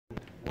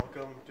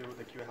to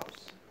the Q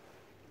House.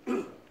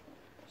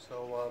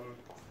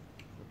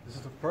 This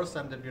is the first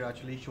time that we're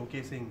actually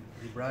showcasing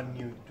the brand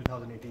new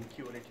 2018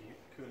 QLED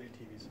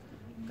TVs.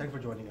 Thanks for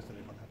joining us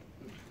today for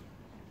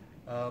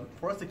that.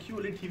 For us, the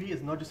QLED TV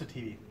is not just a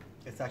TV,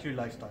 it's actually a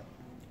lifestyle.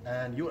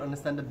 And you'll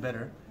understand it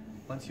better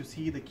once you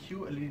see the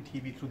QLED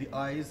TV through the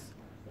eyes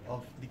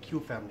of the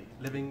Q family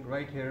living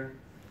right here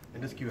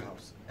in this Q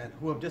house and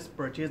who have just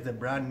purchased their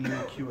brand new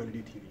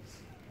QLED TVs.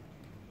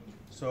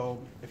 So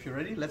if you're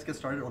ready, let's get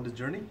started on this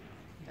journey,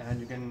 and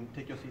you can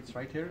take your seats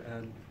right here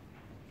and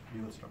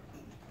we will start.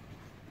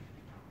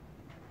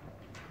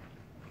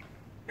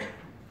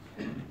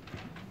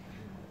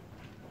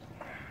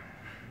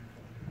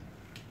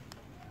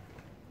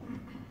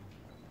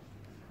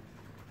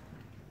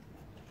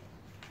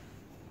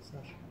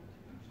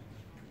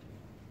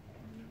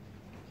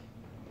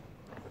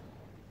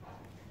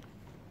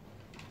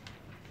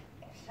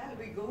 Shall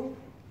we go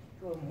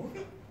to a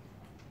movie?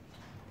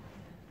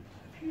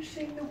 Have you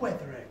seen the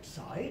weather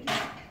outside?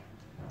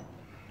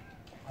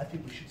 I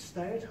think we should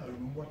stay at home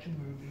and watch a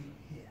movie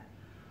here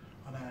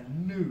on our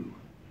new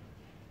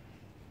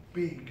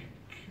big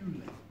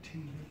QLED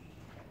TV.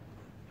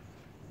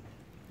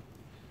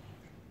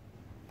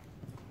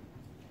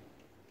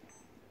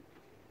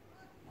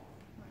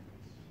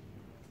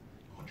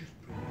 I'll just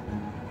bring it.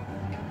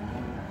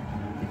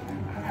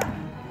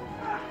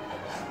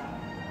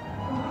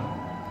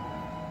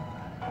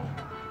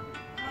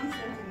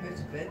 Something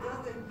much better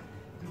than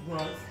the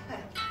walls.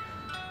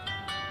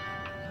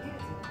 Here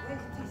the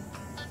quality is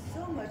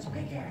so much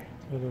better.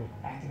 Hello.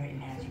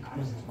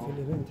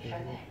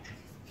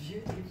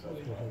 Beautiful.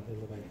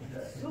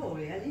 So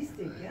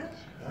realistic, yeah?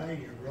 Hey,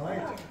 you're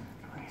right.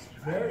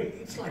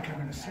 It's like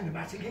having a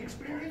cinematic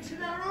experience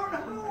in our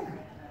own home.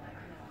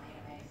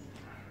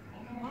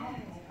 Wow.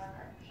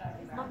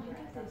 Mom, look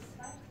at this.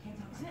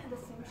 Isn't it the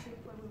same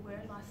shape where we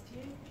were last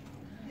year?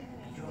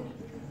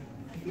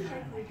 I feel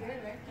like we're good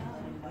right now.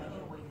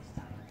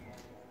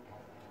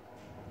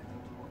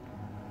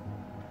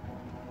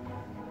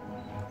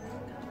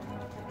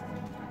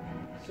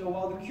 So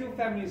while the Q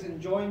family is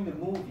enjoying the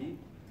movie,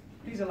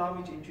 please allow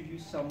me to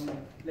introduce some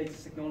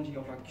latest technology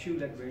of our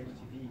QLED radio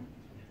TV.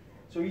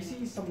 So you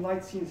see some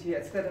light scenes here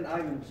at Staten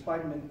Island,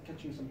 Spider-Man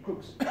catching some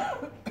crooks.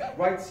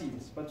 Bright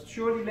scenes, but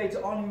surely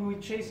later on you will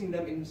be chasing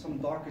them in some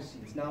darker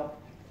scenes. Now,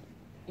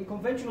 in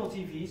conventional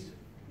TVs,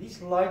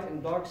 these light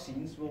and dark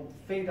scenes will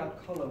fade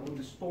out color, will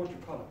distort your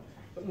color.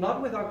 But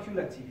not with our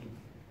QLED TV.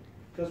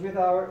 Because with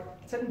our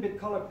 10-bit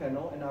color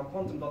panel and our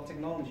quantum dot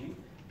technology,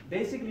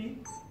 basically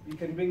we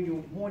can bring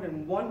you more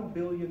than 1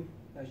 billion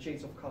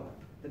shades of color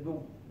that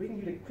will bring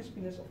you the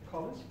crispiness of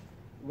colors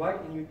right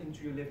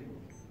into your living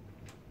room.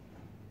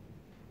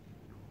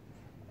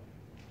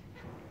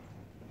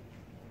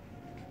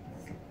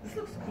 This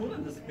looks cool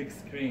on this big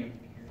screen.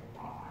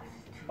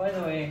 By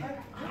the way,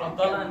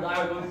 Abdullah and I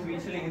are going to be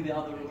chilling in the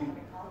other room.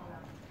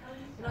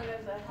 You know,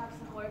 guys, I have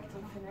some work to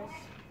finish.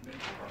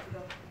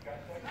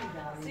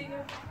 See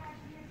you.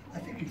 I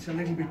think it's a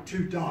little bit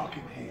too dark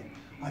in here.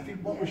 I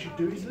think what we should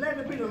do is let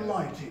a bit of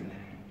light in.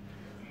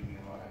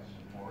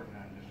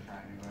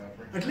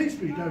 At least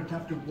we don't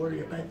have to worry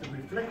about the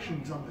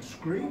reflections on the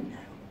screen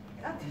now.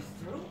 That is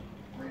true.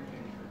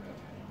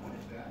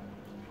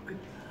 Look at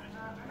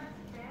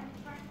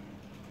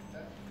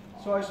that.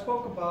 So I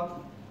spoke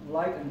about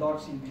light and dark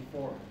scenes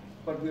before,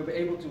 but we were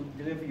able to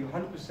deliver you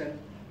 100%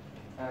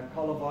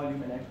 color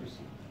volume and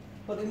accuracy.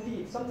 But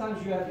indeed,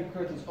 sometimes you have your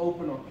curtains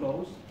open or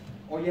closed,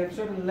 or you have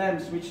certain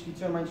lamps which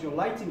determines your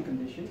lighting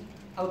conditions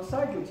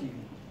outside your TV.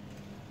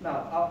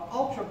 Now, our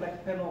ultra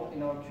black panel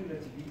in our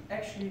QLED TV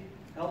actually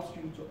helps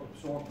you to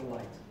absorb the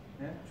light,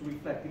 to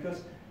reflect,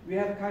 because we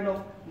have a kind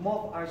of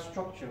moth eye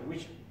structure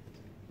which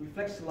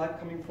reflects the light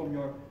coming from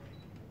your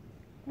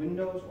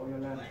windows or your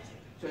lamp.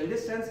 So in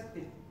this sense,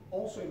 it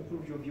also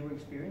improves your viewing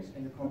experience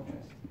and your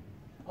contrast.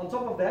 On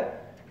top of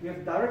that, we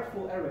have direct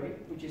full array,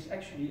 which is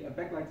actually a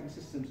backlighting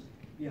system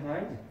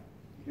behind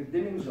with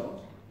dimming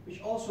zones,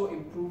 which also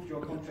improves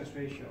your contrast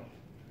ratio.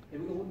 It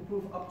will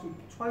improve up to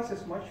twice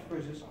as much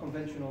versus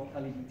conventional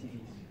LED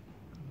TVs.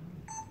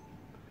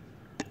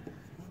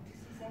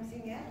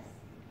 Something else?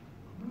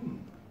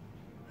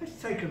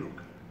 Let's take a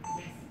look.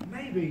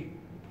 Maybe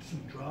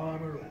some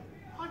drama or,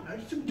 I don't know,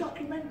 some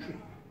documentary.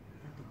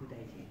 That's a good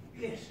idea.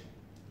 Yes.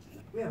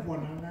 We have one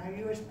on our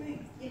USB.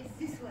 Yes,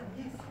 this one,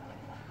 yes.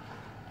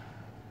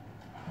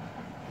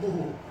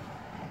 Oh,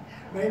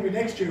 maybe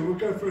next year we'll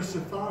go for a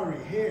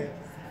safari here.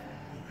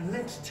 And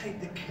let's take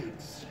the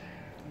kids.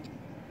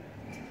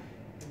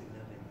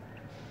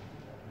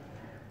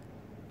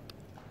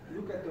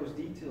 Look at those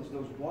details,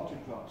 those water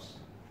drops.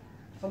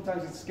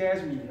 Sometimes it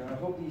scares me. I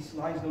hope these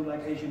lions don't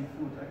like Asian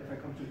food if I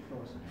come too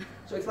close.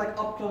 So it's like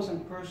up close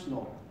and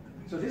personal.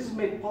 So this is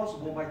made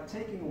possible by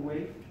taking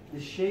away the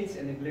shades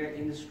and the glare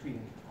in the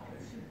screen.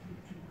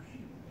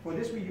 For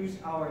this we use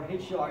our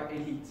HDR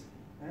Elite.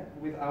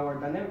 With our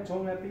dynamic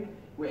tone mapping,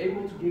 we're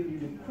able to give you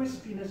the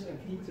crispiness of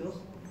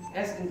details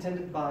as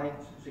intended by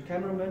the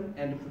cameraman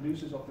and the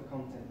producers of the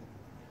content.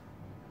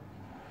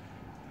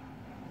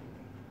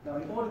 Now,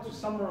 in order to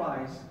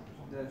summarize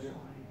the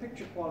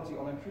picture quality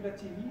on our Qled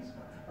TVs,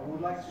 I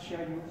would like to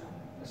share you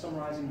a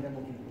summarizing demo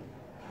video.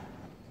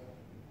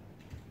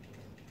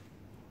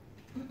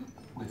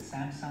 With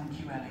Samsung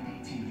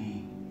QLED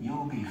TV,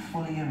 you'll be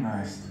fully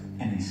immersed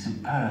in a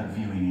superb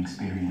viewing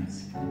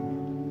experience.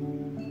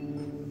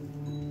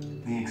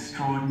 The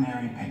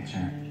extraordinary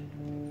picture,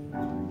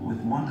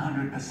 with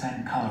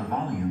 100% color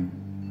volume,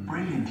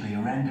 brilliantly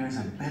renders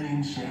a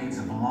billion shades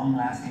of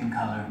long-lasting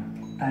color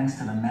thanks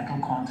to the metal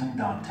quantum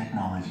dot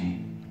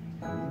technology.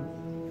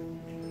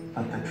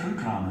 But the true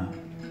drama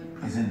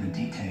is in the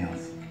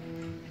details.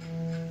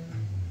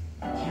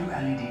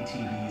 QLED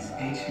TV's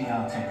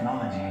HDR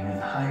technology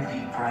with high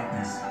peak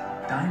brightness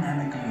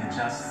dynamically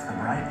adjusts the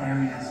bright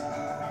areas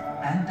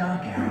and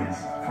dark areas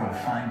for a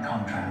fine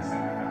contrast.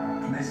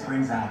 This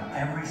brings out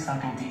every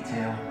subtle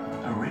detail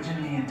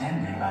originally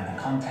intended by the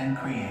content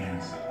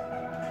creators.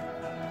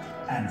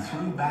 And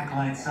through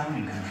backlight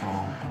zoning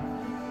control,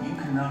 you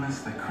can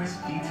notice the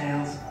crisp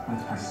details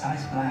with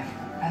precise black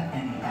at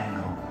any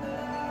angle.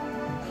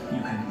 You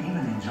can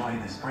even enjoy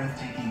this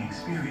breathtaking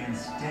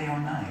experience day or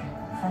night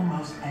from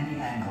most any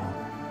angle,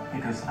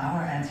 because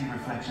our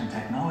anti-reflection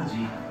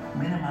technology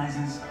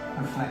minimizes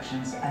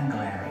reflections and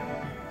glare.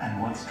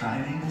 And what's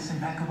driving this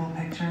impeccable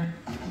picture?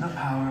 The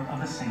power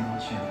of a single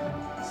chip,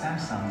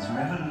 Samsung's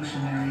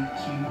revolutionary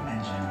Q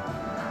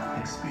engine.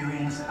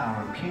 Experience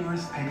our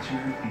purest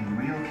picture in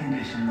real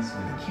conditions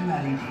with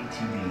QLED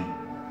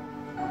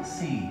TV.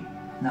 See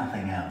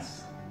nothing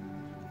else.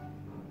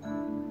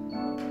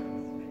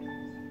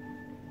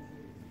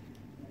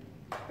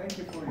 Thank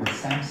you for your... With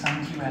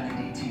Samsung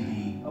QLED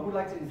TV, I would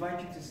like to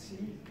invite you to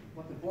see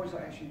what the boys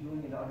are actually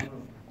doing in the other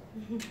room.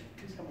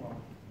 Please come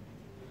along.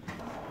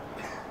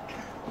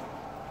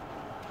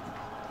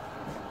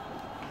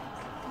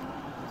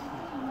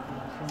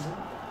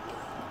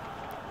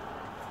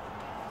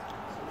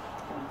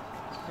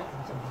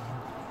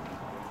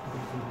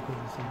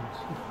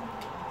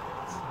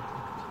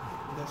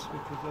 That's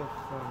because of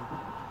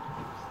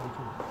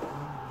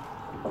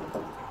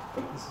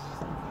this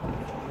is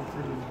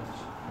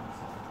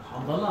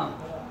Abdullah,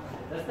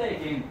 let's play a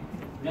game.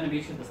 We're gonna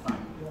beat you this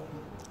time.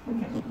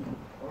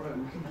 Alright,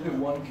 we can play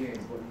one game,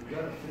 but you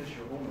gotta finish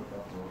your homework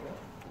after, okay?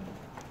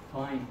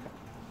 Fine.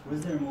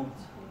 Where's the remote?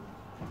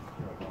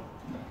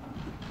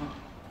 Huh.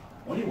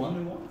 Only one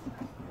remote?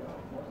 Yeah,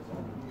 what is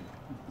on?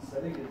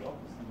 Setting it up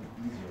is even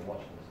easier,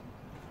 watch this.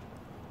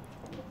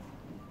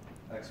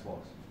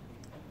 Xbox.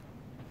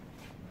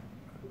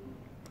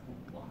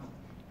 Wow.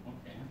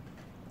 Okay.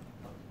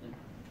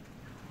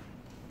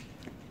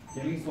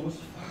 Getting so much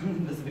fun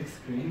in this big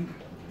screen.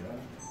 Yeah,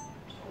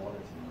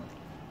 quality,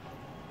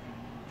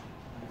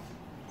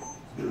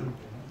 man.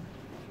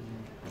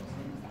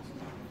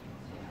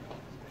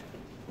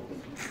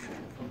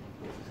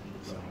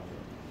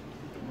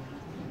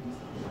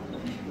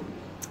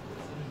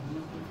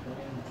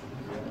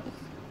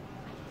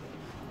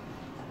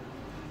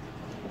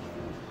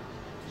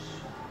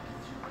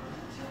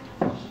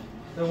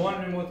 the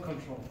one remote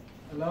control.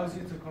 Allows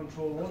you to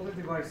control all the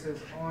devices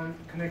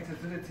connected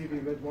to the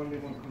TV with one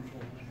remote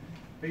control.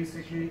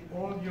 Basically,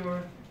 all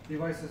your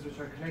devices which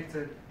are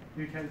connected,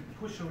 you can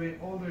push away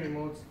all the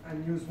remotes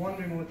and use one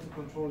remote to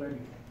control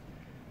everything.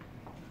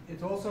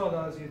 It also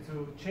allows you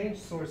to change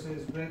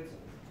sources with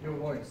your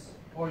voice,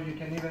 or you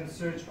can even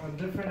search on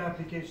different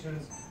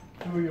applications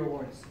through your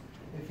voice.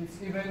 If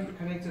it's even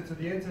connected to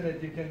the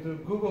internet, you can do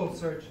Google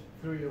search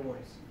through your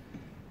voice.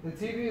 The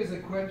TV is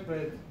equipped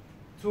with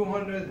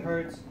 200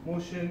 Hertz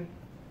motion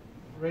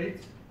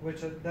rate,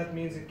 that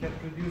means it can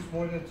produce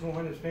more than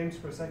 200 frames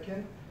per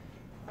second,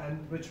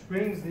 and which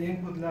brings the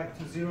input lag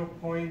to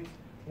 0.115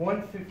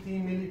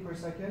 milli per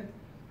second.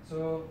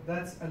 So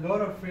that's a lot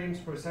of frames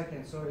per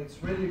second. So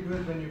it's really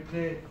good when you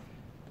play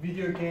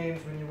video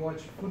games, when you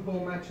watch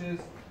football matches,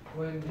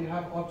 when you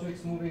have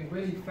objects moving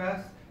really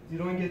fast, you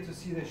don't get to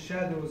see the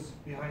shadows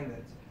behind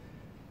it.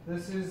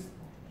 This is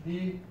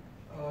the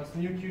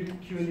new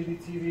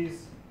QLED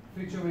TV's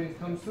feature when it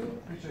comes to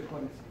picture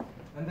quality.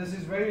 And this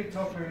is very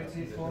top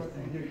priority for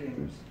video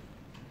gamers.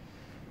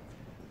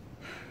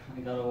 I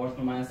gotta work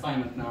on my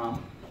assignment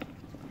now.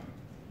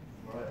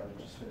 Alright,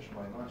 I just finished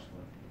my match,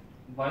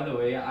 man. By the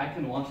way, I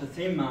can watch the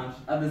same match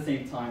at the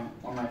same time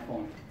on my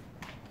phone.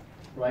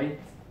 Right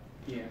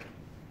here.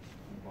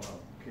 Wow,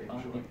 okay,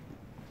 Uh, sure.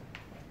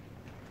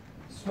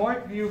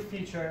 Smart View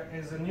feature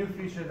is a new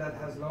feature that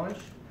has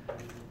launched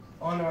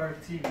on our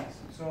TVs.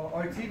 So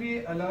our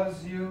TV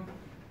allows you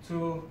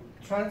to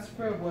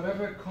transfer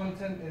whatever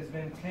content is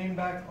being playing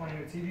back on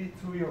your TV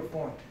to your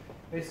phone.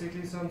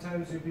 Basically,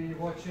 sometimes you'll be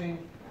watching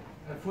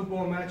a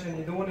football match and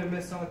you don't want to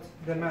miss out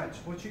the match.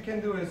 What you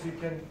can do is you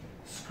can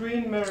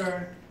screen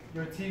mirror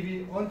your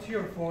TV onto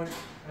your phone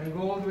and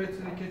go all the way to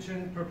the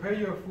kitchen, prepare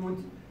your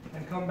food,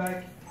 and come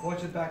back,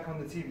 watch it back on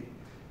the TV.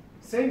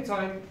 Same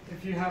time,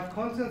 if you have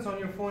contents on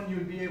your phone,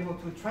 you'll be able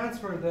to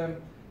transfer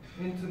them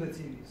into the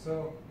TV.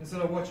 So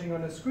instead of watching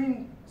on a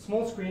screen,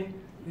 small screen,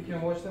 you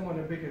can watch them on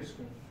a bigger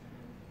screen.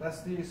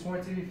 That's the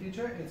Smart TV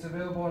feature. It's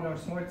available on our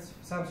smart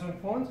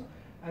Samsung phones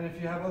And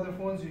if you have other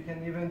phones, you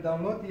can even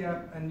download the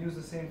app and use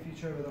the same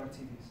feature with our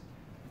TVs.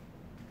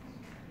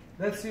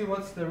 Let's see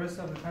what's the rest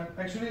of the time.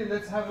 Actually,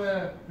 let's have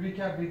a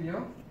recap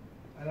video,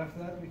 and after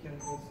that we can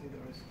go see the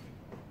rest.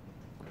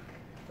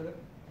 Philip?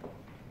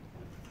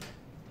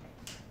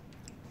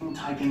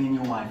 Typing in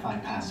your Wi-Fi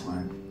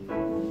password.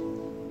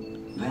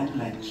 Then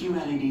let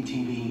QLED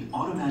TV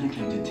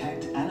automatically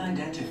detect and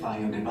identify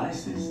your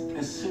devices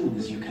as soon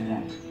as you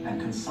connect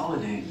and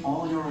consolidate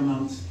all your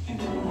remotes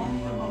into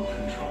one remote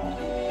control.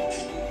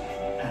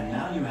 And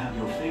now you have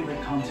your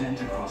favorite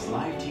content across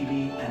live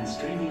TV and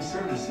streaming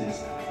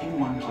services in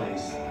one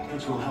place,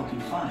 which will help you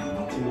find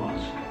what to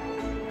watch.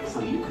 So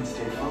you can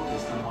stay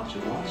focused on what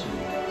you're watching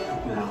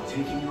without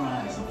taking your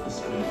eyes off the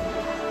screen.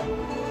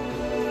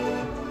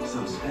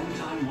 So spend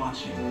time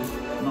watching,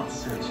 not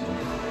searching.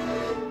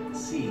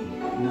 See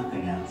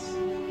nothing else.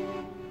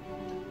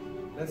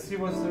 Let's see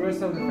what's the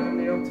rest of the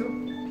family up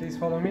to. Please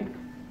follow me.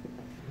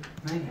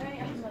 Hi.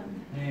 Hey, Ahmed.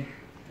 Hey,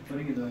 what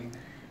are you doing?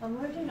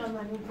 I'm working on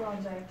my new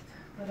project.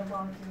 What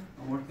about you?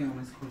 I'm working on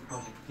my school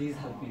project. Please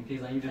help me,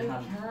 please. I need your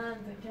help. I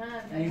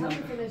can't. I Please, have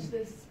to finish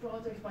this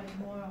project by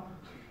tomorrow.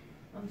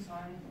 I'm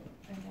sorry.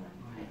 I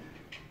can't.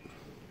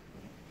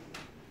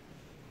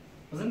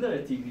 Wasn't there a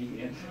TV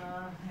here?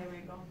 Here we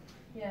go.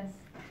 Yes.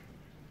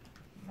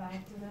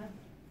 Back to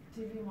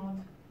the TV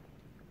mode.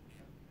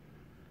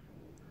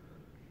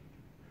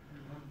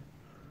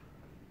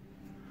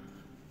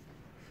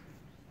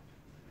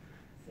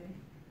 See?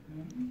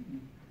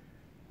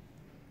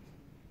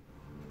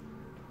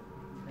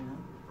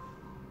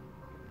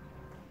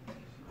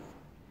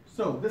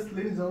 So this,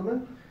 ladies and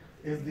gentlemen,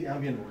 is the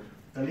Ambient Mode,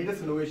 the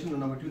latest innovation in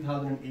number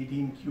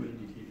 2018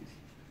 QLED TVs.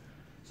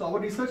 So our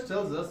research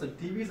tells us that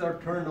TVs are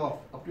turned off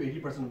up to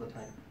 80% of the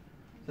time.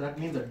 So that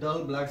means a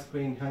dull black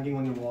screen hanging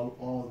on your wall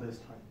all this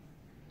time.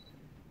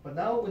 But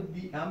now with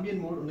the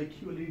Ambient Mode on the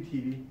QLED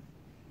TV,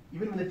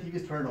 even when the TV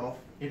is turned off,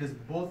 it is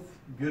both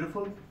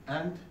beautiful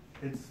and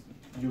it's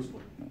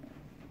useful.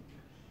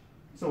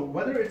 So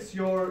whether it's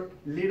your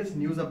latest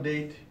news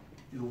update,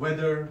 the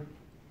weather,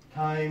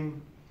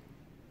 time,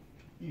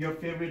 your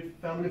favorite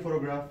family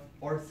photograph,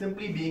 or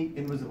simply being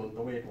invisible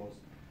the way it was,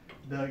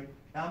 the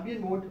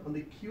Ambient Mode on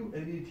the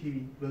QLED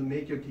TV will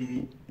make your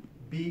TV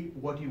be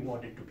what you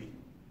want it to be,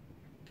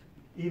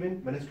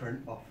 even when it's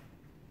turned off.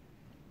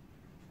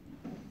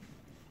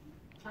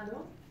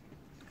 Hello?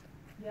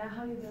 Yeah,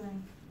 how you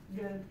doing?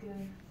 Good,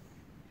 good.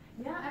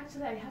 Yeah,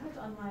 actually, I have it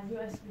on my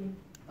USB.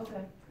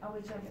 Okay, I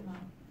will check it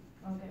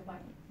now. Okay, bye.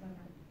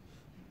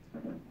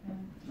 Bye-bye.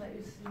 Let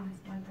you see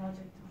my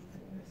project on the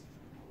USB.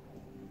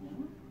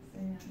 So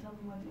yeah, tell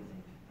me what you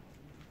think.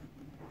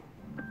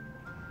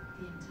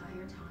 The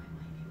entire time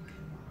I knew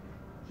him,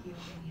 he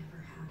only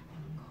ever had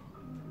one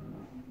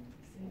goal.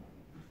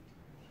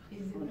 See?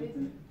 Easy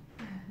breezy?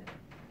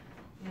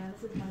 Yeah,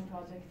 this is my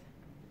project.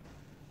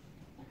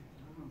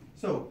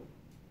 So,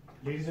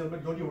 ladies and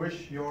gentlemen, don't you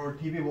wish your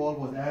TV wall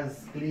was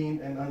as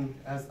clean and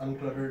as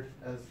uncluttered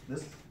as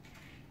this?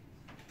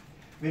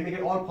 We make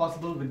it all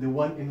possible with the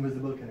one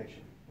invisible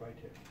connection right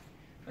here.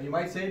 Now you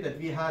might say that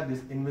we had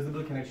this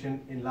invisible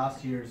connection in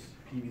last year's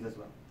TVs as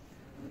well.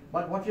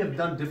 But what we have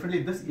done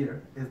differently this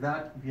year is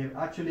that we have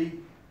actually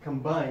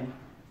combined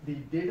the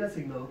data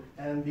signal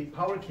and the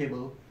power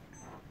cable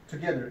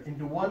together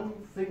into one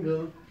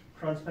single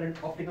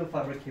transparent optical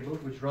fiber cable,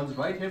 which runs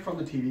right here from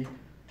the TV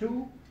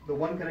to the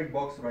one connect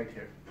box right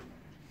here.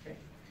 Okay.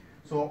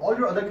 So all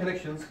your other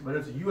connections, whether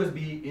it's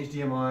USB,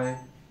 HDMI,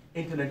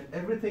 internet,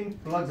 everything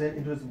plugs in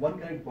into this one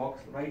connect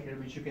box right here,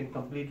 which you can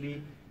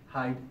completely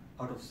hide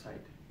out of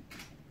sight.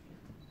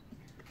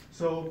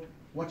 So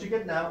what you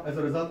get now as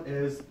a result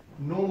is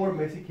no more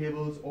messy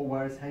cables or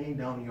wires hanging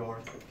down your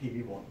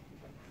TV wall.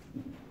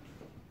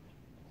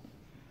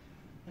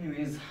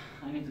 Anyways,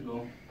 I need to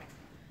go.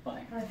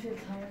 Bye. I feel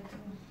tired too.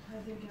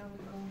 I think I will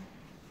go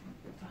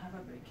to have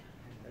a break.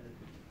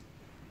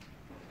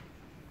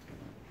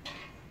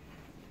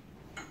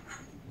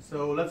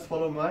 So let's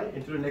follow Mai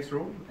into the next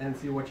room and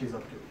see what she's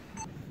up to.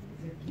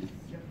 The gift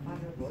your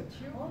father brought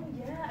you? Oh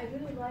yeah, I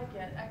really like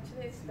it.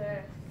 Actually, it's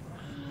there.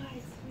 Ah, I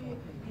see.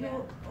 Yeah.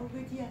 You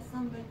already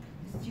assembled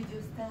the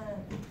studio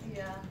stand.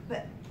 Yeah.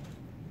 But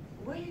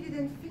why you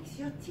didn't fix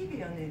your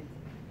TV on it?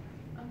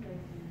 Okay.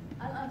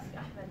 I'll ask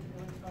Ahmed to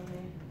do it for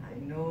me. I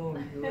know,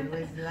 you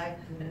always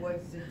like to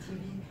watch the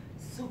TV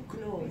so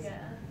close.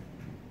 Yeah.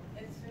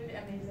 It's really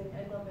amazing.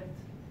 I love it.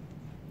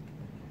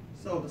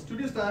 So the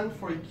studio stand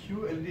for a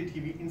QLED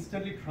TV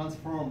instantly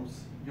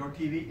transforms your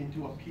TV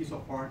into a piece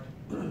of art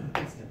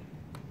instantly.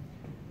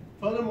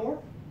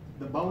 Furthermore,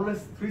 the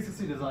boundless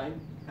 360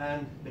 design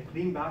and the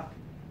clean back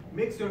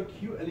makes your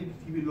QLED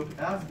TV look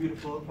as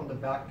beautiful from the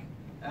back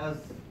as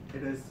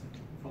it is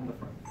from the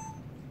front.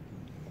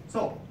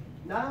 So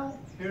now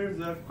here's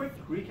a quick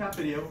recap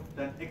video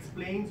that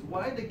explains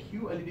why the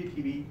QLED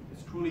TV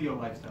is truly your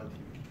lifestyle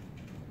TV.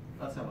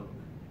 Let's have a look.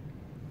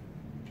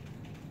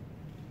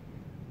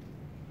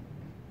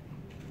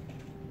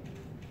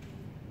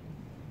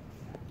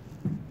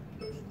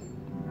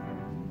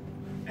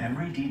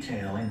 Every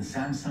detail in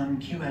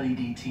Samsung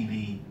QLED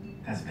TV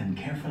has been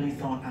carefully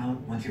thought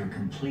out with your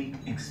complete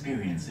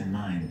experience in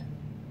mind.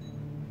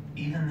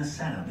 Even the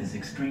setup is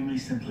extremely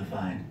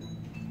simplified.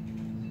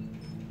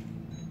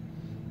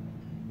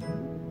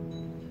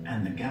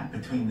 And the gap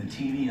between the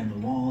TV and the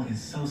wall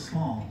is so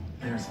small,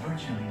 there's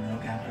virtually no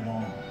gap at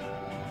all.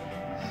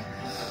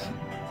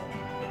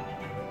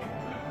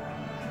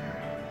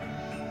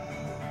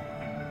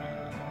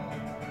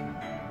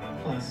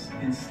 Plus,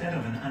 instead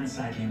of an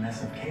unsightly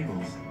mess of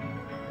cables,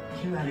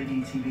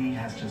 QLED TV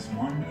has just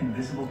one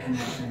invisible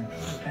connection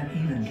that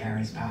even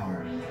carries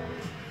power.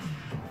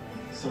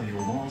 So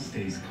your wall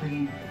stays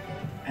clean,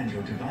 and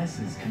your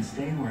devices can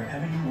stay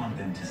wherever you want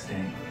them to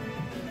stay.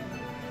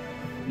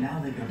 Now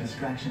that your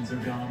distractions are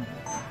gone,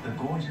 the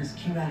gorgeous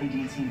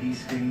QLED TV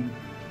screen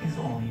is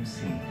all you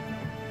see.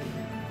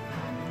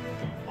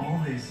 All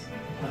this,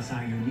 plus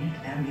our unique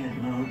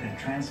ambient mode that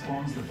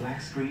transforms the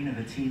black screen of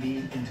a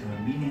TV into a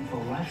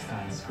meaningful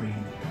lifestyle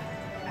screen,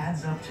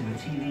 adds up to a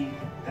TV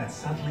that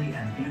subtly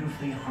and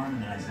beautifully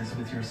harmonizes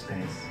with your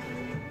space.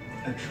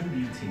 A true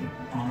beauty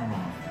on or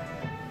off.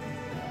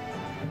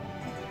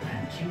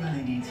 And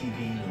QLED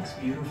TV looks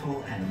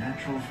beautiful and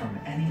natural from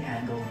any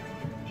angle,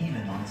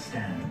 even on a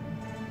stand.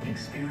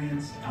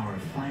 Experience our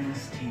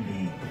finest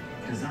TV,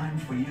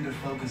 designed for you to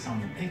focus on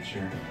the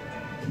picture,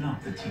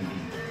 not the TV.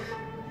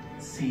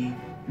 See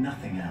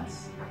nothing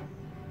else.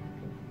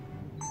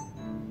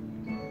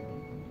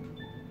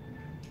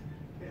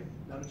 Okay,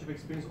 now that you've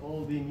experienced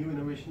all the new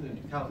innovations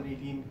in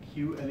 2018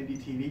 QLED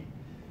TV,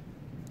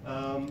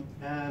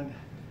 and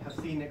have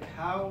seen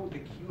how the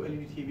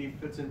QLED TV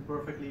fits in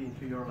perfectly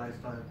into your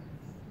lifestyle,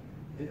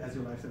 as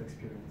your lifestyle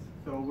experience.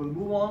 So we'll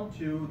move on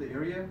to the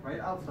area right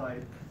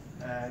outside,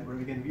 and where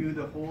we can view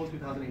the whole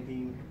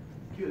 2018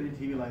 QLED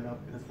TV lineup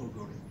in its full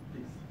glory.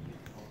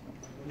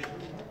 Please.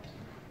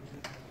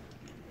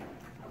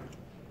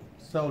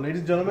 So, ladies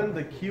and gentlemen,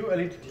 the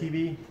Qled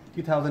TV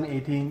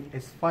 2018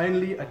 is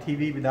finally a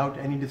TV without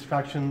any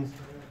distractions,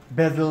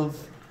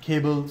 bezels,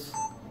 cables,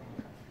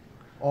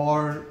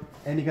 or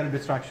any kind of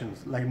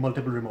distractions like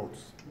multiple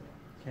remotes.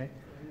 Okay?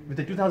 With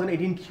the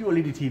 2018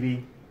 Qled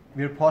TV,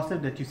 we are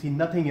positive that you see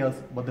nothing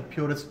else but the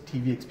purest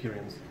TV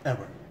experience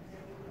ever.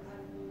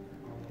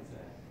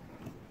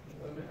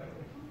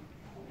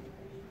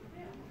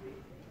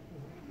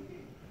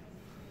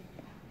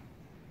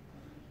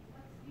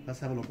 Let's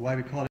have a look why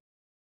we call it.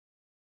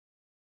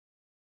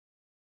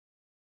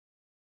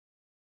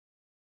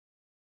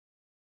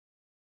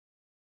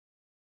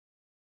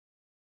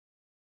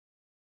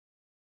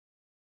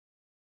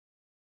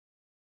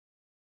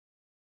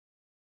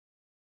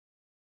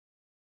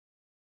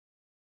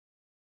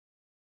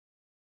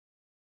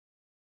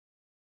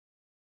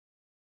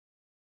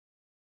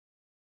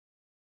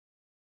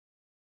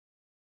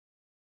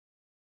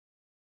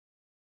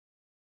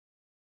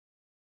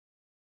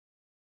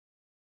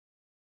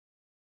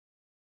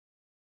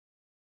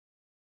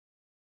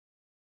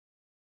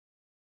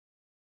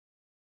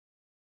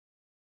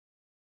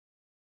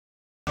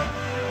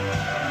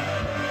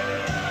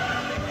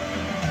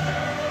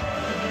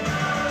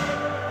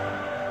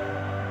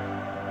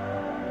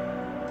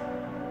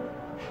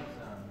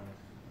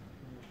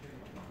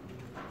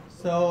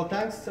 So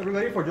thanks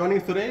everybody for joining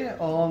us today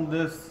on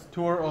this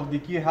tour of the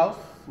Q house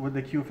with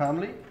the Q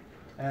family.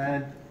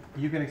 And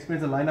you can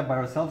experience the lineup by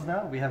ourselves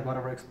now. We have got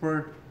our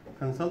expert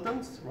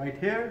consultants right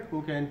here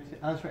who can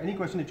answer any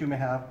question that you may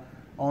have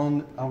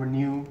on our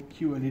new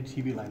Qled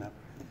TV lineup.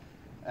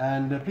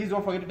 And please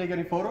don't forget to take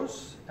any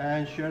photos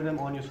and share them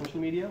on your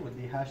social media with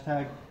the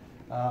hashtag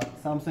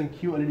Samsung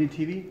Qled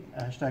TV,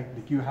 hashtag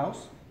the Q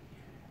house.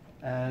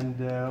 And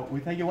we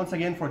thank you once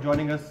again for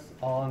joining us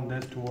on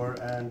this tour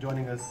and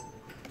joining us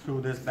through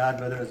this bad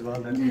weather as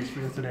well that we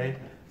experienced today.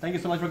 Thank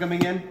you so much for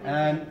coming in,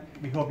 and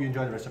we hope you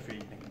enjoy the rest of your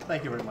evening.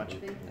 Thank you very much.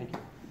 Thank you.